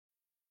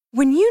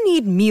When you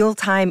need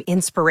mealtime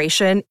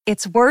inspiration,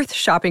 it's worth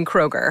shopping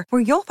Kroger,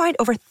 where you'll find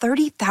over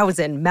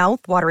 30,000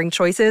 mouth-watering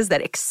choices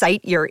that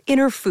excite your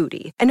inner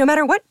foodie. And no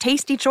matter what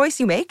tasty choice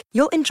you make,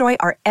 you'll enjoy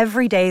our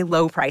everyday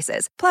low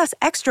prices, plus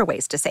extra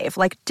ways to save,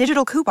 like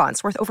digital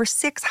coupons worth over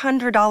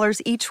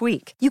 $600 each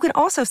week. You can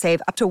also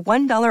save up to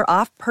 $1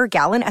 off per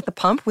gallon at the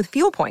pump with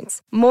fuel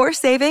points. More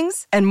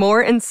savings and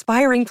more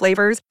inspiring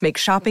flavors make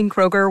shopping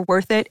Kroger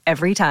worth it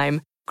every time.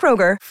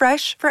 Kroger,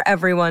 fresh for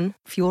everyone.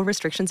 Fuel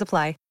restrictions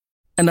apply.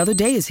 Another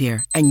day is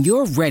here, and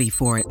you're ready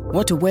for it.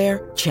 What to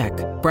wear? Check.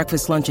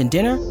 Breakfast, lunch, and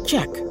dinner?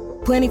 Check.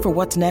 Planning for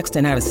what's next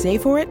and how to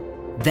save for it?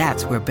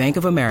 That's where Bank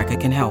of America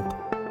can help.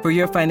 For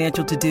your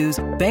financial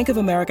to-dos, Bank of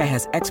America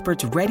has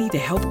experts ready to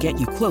help get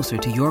you closer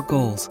to your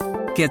goals.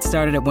 Get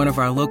started at one of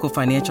our local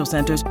financial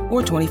centers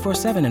or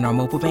 24/7 in our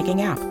mobile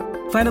banking app.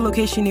 Find a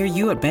location near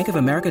you at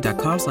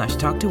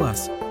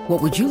bankofamerica.com/talktous.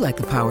 What would you like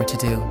the power to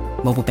do?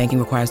 Mobile banking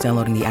requires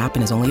downloading the app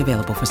and is only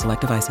available for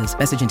select devices.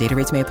 Message and data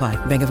rates may apply.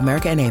 Bank of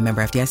America N.A.,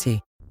 member FDIC.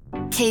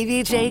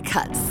 KVJ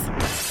Cuts.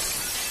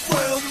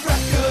 World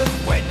Record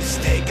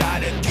Wednesday,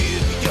 gotta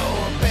give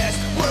your best.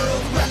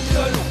 World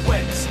Record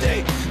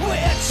Wednesday, we're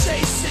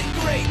chasing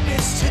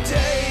greatness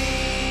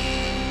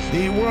today.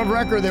 The world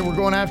record that we're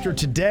going after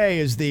today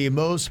is the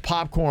most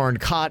popcorn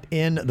caught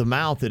in the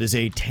mouth. It is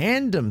a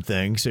tandem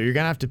thing, so you're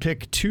going to have to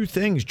pick two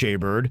things,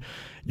 Jaybird.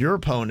 Your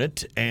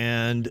opponent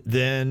and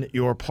then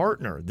your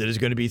partner that is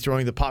going to be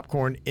throwing the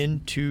popcorn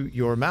into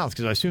your mouth,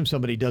 because I assume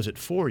somebody does it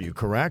for you,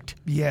 correct?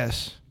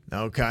 Yes.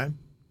 Okay.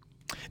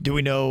 Do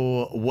we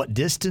know what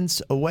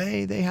distance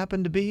away they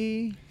happen to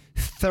be?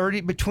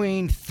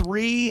 Between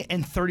 3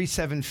 and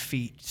 37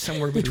 feet,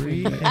 somewhere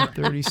between 3 and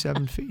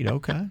 37 feet.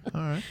 Okay,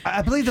 all right.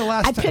 I believe the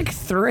last I time, picked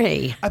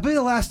 3. I believe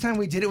the last time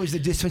we did it was the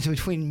distance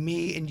between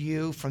me and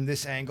you from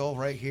this angle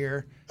right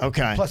here.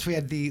 Okay. Plus we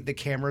had the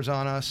cameras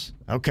on us.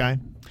 Okay.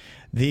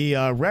 The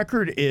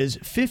record is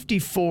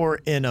 54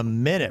 in a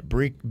minute,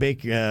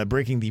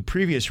 breaking the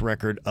previous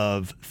record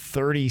of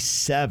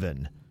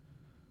 37.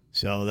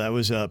 So that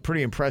was a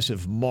pretty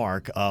impressive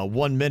mark.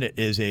 1 minute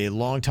is a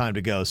long time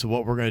to go. So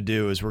what we're going to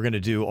do is we're going to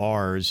do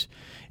ours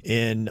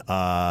in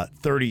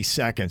 30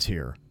 seconds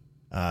here.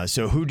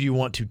 So who do you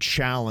want to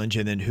challenge,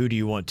 and then who do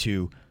you want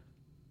to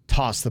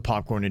toss the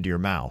popcorn into your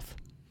mouth?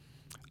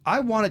 I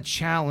want to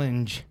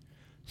challenge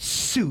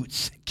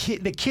Suits,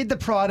 the kid, the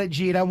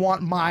prodigy, and I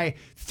want my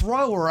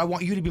thrower. I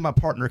want you to be my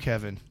partner,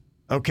 Kevin.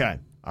 Okay.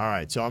 All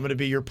right. So I'm going to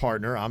be your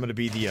partner. I'm going to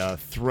be the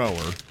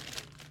thrower.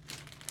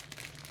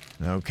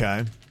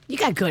 Okay. You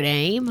got good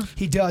aim.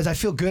 He does. I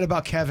feel good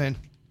about Kevin.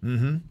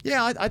 Mm-hmm.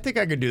 Yeah, I think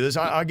I could do this.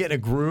 I'll get in a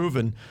groove,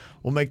 and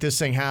we'll make this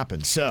thing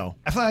happen. So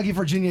I feel like I give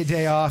Virginia a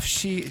day off.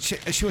 She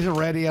wasn't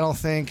ready, I don't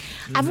think.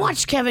 I've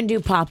watched Kevin do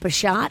Papa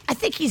Shot. I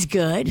think he's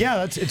good.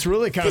 Yeah, it's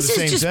really kind of the same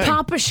thing. This is just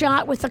Papa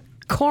Shot with a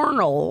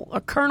kernel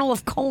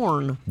of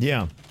corn.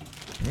 Yeah.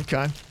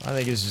 Okay. I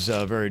think this is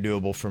very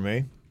doable for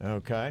me.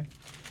 Okay.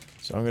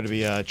 So I'm going to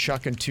be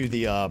chucking to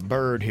the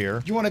bird here.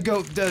 Do you want to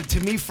go to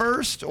me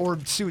first or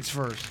Suits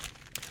first?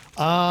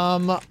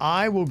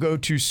 I will go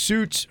to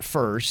Suits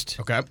first.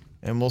 Okay.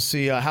 And we'll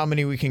see how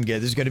many we can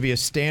get. This is going to be a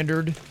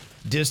standard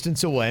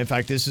distance away. In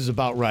fact, this is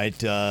about right.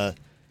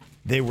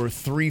 They were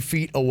 3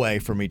 feet away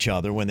from each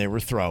other when they were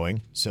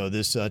throwing. So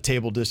this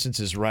table distance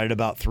is right at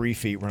about 3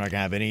 feet. We're not going to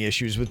have any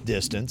issues with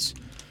distance.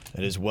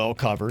 It is well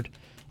covered.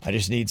 I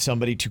just need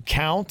somebody to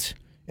count,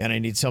 and I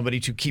need somebody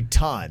to keep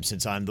time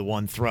since I'm the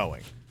one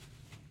throwing.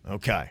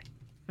 Okay.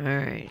 All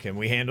right. Can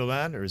we handle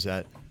that, or is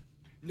that...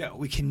 No,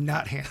 we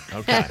cannot handle it.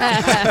 Okay.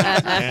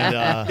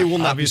 And it will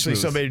not obviously be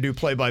smooth. somebody to do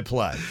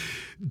play-by-play.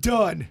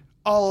 Done.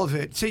 All of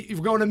it. So you're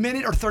going a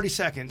minute or 30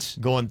 seconds?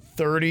 Going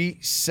 30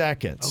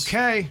 seconds.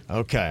 Okay.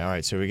 Okay. All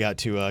right. So we got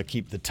to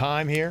keep the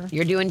time here.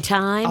 You're doing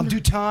time? I'll do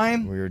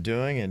time. We are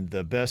doing, and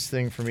the best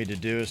thing for me to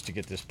do is to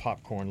get this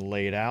popcorn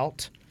laid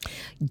out.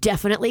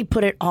 Definitely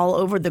put it all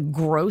over the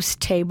gross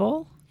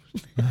table.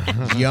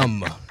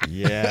 Yum.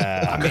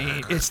 Yeah. I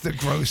mean, it's the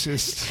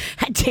grossest.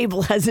 That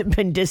table hasn't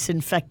been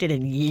disinfected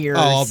in years.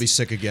 Oh, I'll be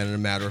sick again in a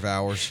matter of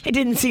hours. I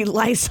didn't see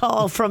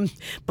Lysol from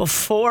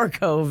before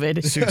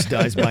COVID. Suits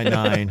dies by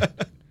 9.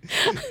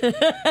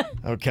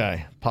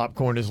 Okay.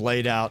 Popcorn is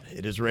laid out.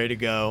 It is ready to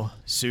go.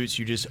 Suits,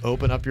 you just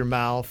open up your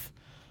mouth.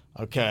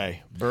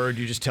 Okay. Bird,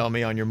 you just tell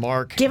me on your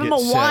mark. Give him a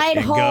set, wide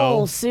and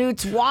hole. Go.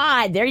 Suits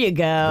wide. There you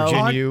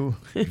go.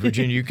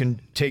 Virginia, you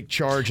can take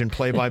charge and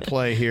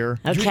play-by-play here.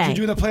 Okay. You're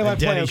doing the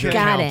play-by-play. Denny's Okay.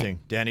 Got it. counting.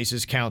 Denny's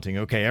is counting.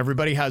 Okay.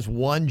 Everybody has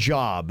one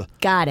job.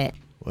 Got it.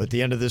 Well, at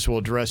the end of this, we'll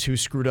address who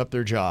screwed up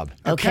their job.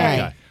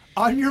 Okay.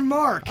 On your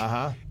mark.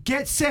 Uh-huh.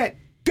 Get set.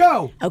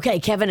 Go. Okay,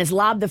 Kevin has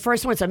lobbed the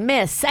first one. It's a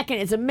miss. Second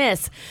is a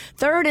miss.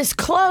 Third is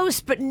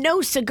close, but no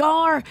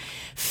cigar.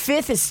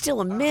 Fifth is still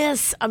a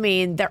miss. I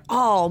mean, they're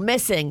all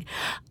missing.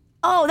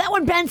 Oh, that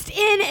one bounced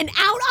in and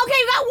out.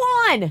 Okay, got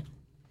one.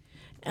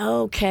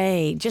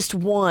 Okay, just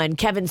one.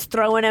 Kevin's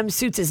throwing them.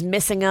 Suits is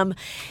missing them.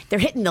 They're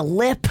hitting the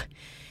lip.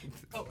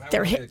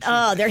 They're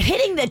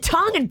hitting the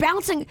tongue and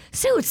bouncing.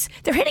 Suits,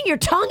 they're hitting your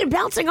tongue and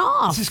bouncing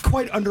off. This is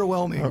quite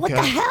underwhelming. What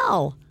the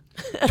hell?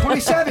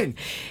 27.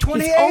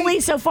 28. He's only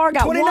so far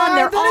got 29. one.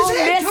 They're That is all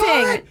it.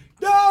 missing. Cut.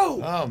 No.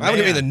 Oh, I would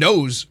have been the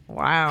nose.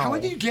 Wow. How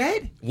many did you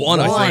get?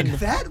 One, I think.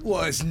 That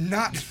was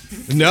not.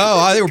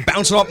 No, they were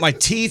bouncing off my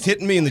teeth,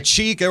 hitting me in the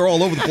cheek. They were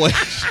all over the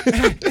place. Oh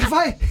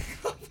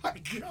my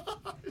God.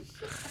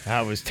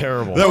 That was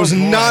terrible. That was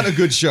not a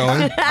good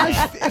showing.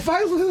 If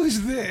I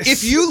lose this.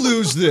 If you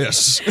lose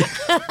this,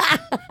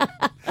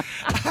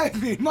 I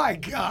mean, my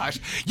gosh.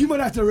 You might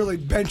have to really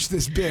bench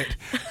this bit.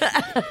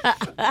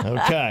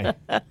 Okay.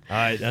 All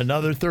right,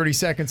 another 30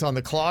 seconds on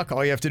the clock.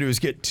 All you have to do is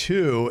get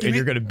two, and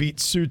you're going to beat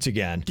Suits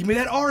again. Give me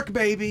that arc,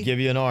 baby. Give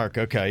you an arc.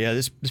 Okay, yeah,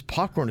 this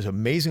popcorn is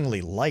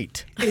amazingly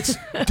light. It's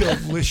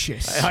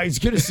delicious. I was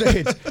going to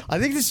say, I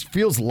think this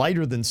feels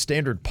lighter than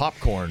standard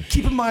popcorn.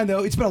 Keep in mind,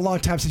 though, it's been a long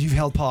time since you've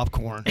held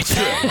popcorn.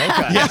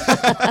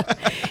 Okay.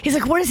 He's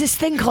like, what is this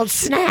thing called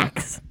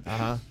snacks?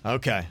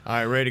 Okay. All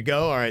right, ready to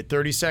go? All right,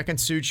 30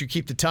 seconds. Suits, you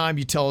keep the time.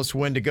 You tell us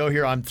when to go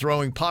here. I'm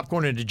throwing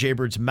popcorn into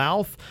Jaybird's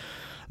mouth.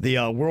 The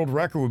world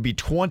record would be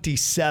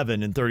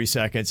 27 in 30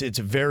 seconds. It's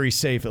very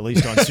safe, at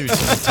least on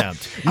Suits'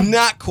 attempt.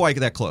 not quite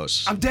that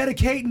close. I'm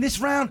dedicating this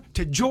round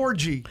to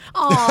Georgie.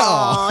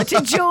 Oh,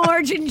 to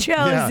George and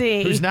Yeah,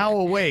 Josie. who's now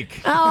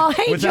awake. Oh,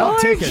 hey,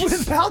 Without George. tickets.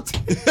 Without.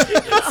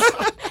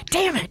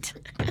 Damn it.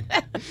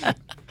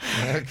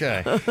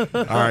 Okay.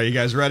 All right, you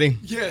guys ready?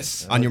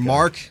 Yes. On your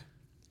mark,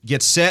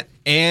 get set,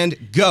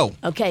 and go.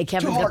 Okay,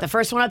 Kevin's hard. got the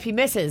first one up. He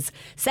misses.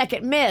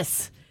 Second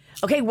miss.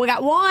 Okay, we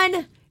got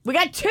one. We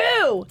got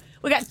two.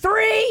 We got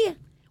three.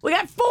 We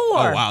got four. Oh,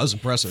 wow, that was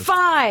impressive.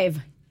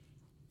 5.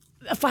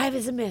 5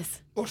 is a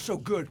miss. Oh, so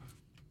good.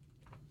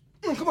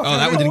 Oh, come on. Oh,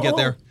 that one didn't get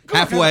there.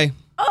 Come on, Halfway.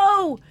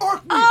 Oh.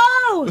 Arc me.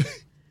 Oh.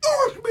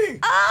 Arc me.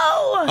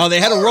 Oh. Oh,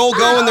 they had a roll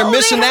going. They're Oh,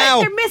 missing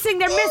now. They're missing.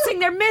 They're missing.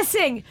 They're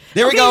missing.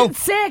 There we Okay, go.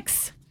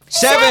 6.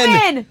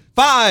 7,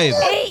 5,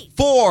 8,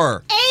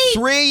 4, 8,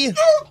 3,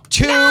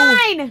 2,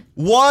 9.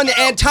 1,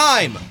 and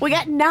time. We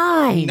got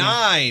 9.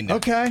 9.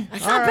 Okay.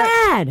 That's not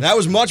bad. That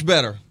was much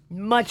better.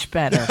 Much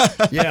better.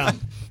 Yeah.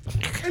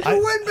 And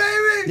you win,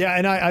 baby. Yeah,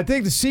 and I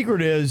think the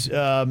secret is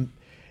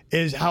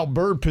how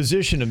Bird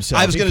positioned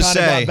himself. I was gonna He kinda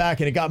say. got back,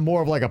 and it got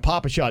more of like a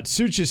papa shot.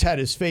 Suits just had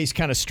his face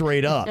kind of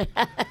straight up.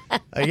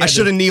 I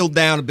should have kneeled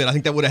down a bit. I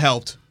think that would have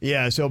helped.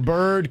 Yeah, so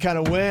Bird kind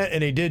of went,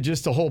 and he did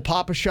just the whole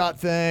papa shot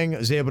thing.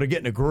 Was able to get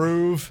in a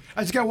groove.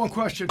 I just got one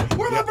question.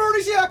 Where are my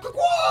birdies at?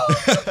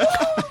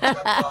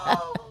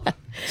 Whoa!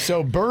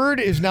 So Bird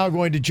is now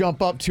going to jump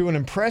up to an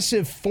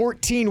impressive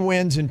 14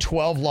 wins and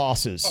 12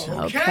 losses. He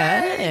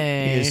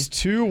Okay. is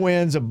 2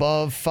 wins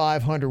above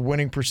 500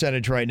 winning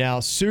percentage right now.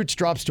 Suits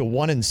drops to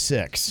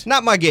 1-6.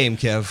 Not my game,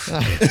 Kev.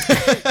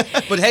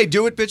 But hey,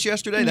 do it bitch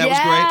yesterday. That was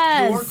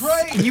Yes. You were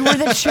great. You were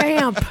the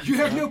champ. You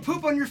have no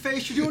poop on your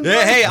face. You're doing great.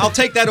 great. Hey, I'll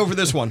take that over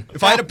this one.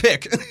 If I had a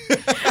pick.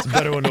 It's a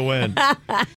better one to win.